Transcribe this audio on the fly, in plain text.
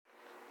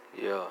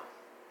Yo,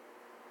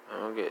 I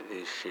don't get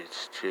this shit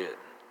straight.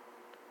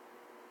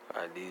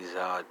 These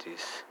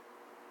artists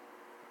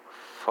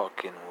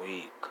fucking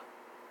weak.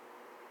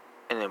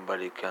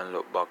 Anybody can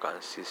look back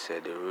and see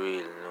say the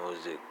real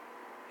music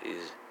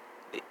is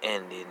the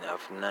ending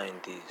of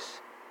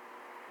 90s.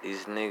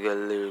 These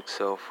nigga lyrics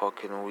so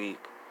fucking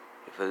weak.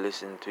 If you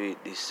listen to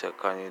it this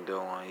second, you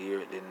don't want to hear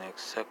it the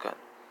next second.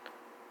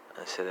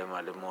 And say them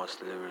are the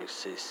most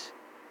lyricists.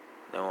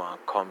 They want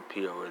to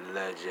compare with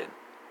legend.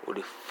 Who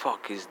the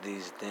fuck is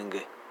these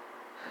nigga?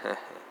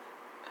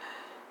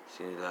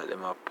 Seems like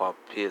them a pop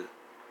pill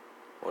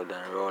more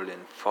than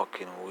rolling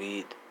fucking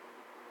weed.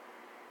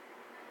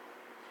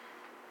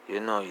 You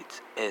know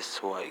it's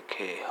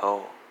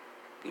SYK-HO.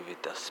 Give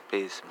it a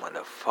space,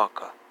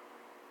 motherfucker.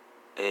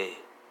 A-L-I-C,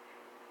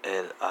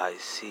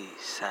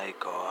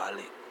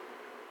 psychoholic.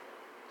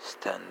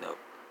 Stand up.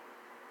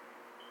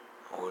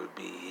 I will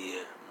be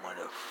here,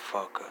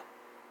 motherfucker.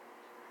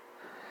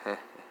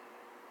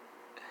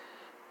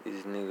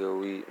 This nigga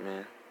weak,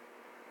 man.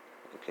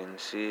 You can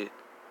see it.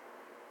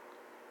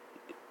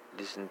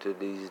 Listen to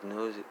these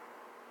music.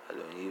 I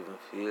don't even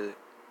feel it.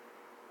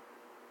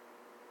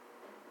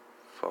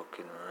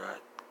 Fucking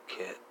rat,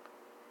 cat,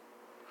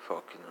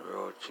 fucking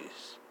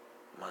roaches,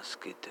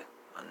 mosquito,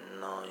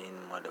 annoying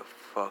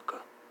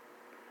motherfucker.